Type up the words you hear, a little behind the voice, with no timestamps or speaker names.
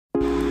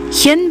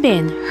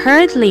Hyunbin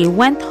hurriedly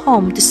went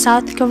home to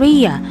South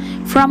Korea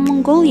from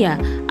Mongolia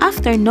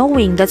after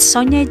knowing that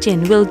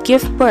Sonyejin will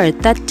give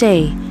birth that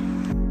day.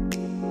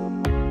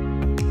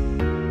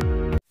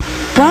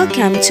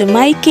 Welcome to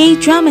my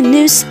K-drama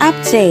news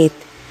update.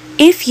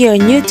 If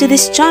you're new to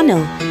this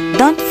channel,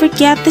 don't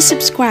forget to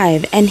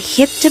subscribe and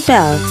hit the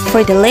bell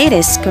for the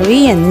latest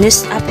Korean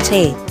news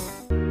update.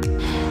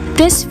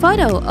 This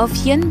photo of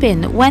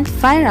Hyunbin went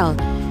viral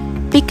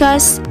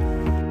because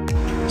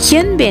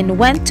Hyunbin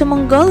went to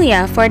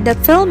Mongolia for the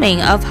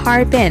filming of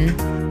Harbin.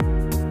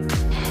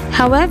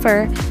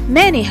 However,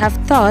 many have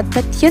thought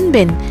that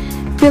Hyunbin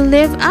will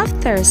live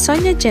after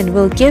Sonyejin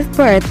will give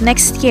birth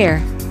next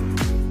year.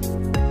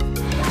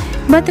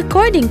 But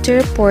according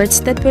to reports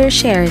that were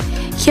shared,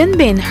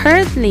 Hyunbin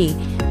hurriedly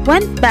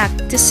went back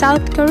to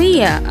South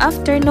Korea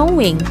after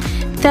knowing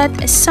that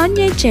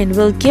Sonyejin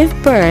will give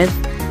birth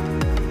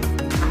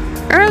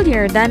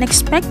earlier than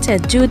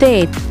expected due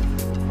date.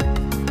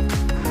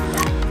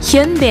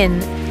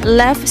 Hyunbin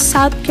left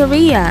South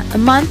Korea a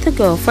month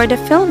ago for the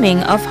filming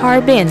of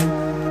Harbin.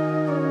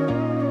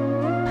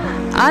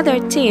 Other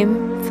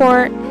team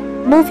for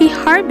movie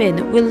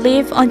Harbin will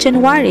leave on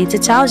January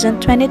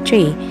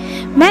 2023.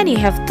 Many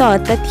have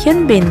thought that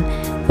Hyunbin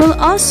will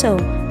also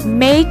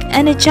make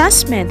an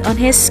adjustment on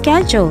his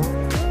schedule.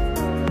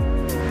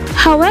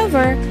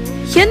 However,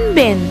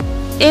 Hyunbin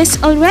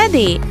is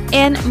already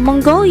in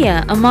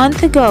Mongolia a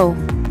month ago.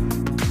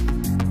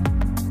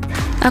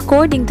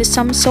 According to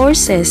some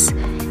sources,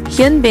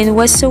 Hyunbin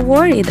was so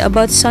worried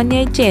about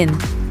Sonyejin.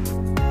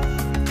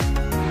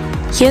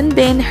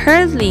 Hyunbin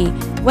hurriedly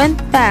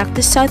went back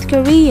to South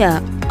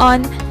Korea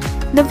on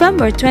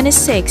November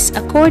 26,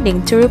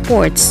 according to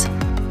reports.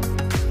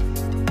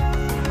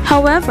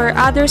 However,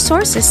 other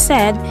sources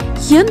said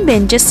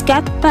Hyunbin just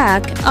got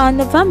back on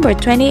November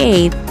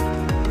 28,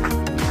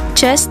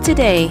 just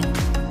today.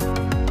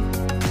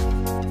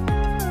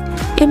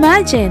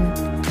 Imagine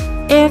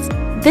if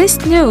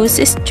this news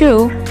is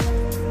true.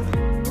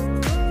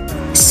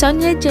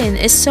 Sonyejin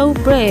is so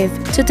brave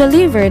to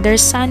deliver their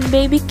son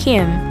baby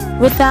Kim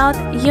without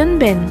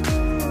Hyunbin.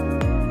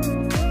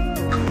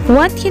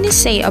 What can you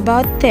say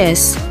about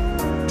this?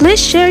 Please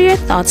share your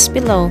thoughts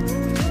below.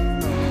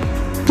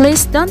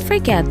 Please don't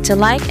forget to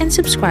like and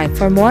subscribe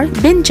for more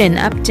BINJIN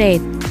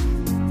update.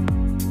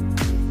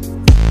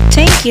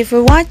 Thank you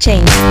for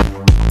watching.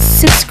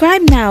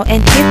 Subscribe now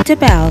and hit the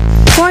bell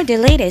for the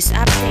latest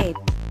update.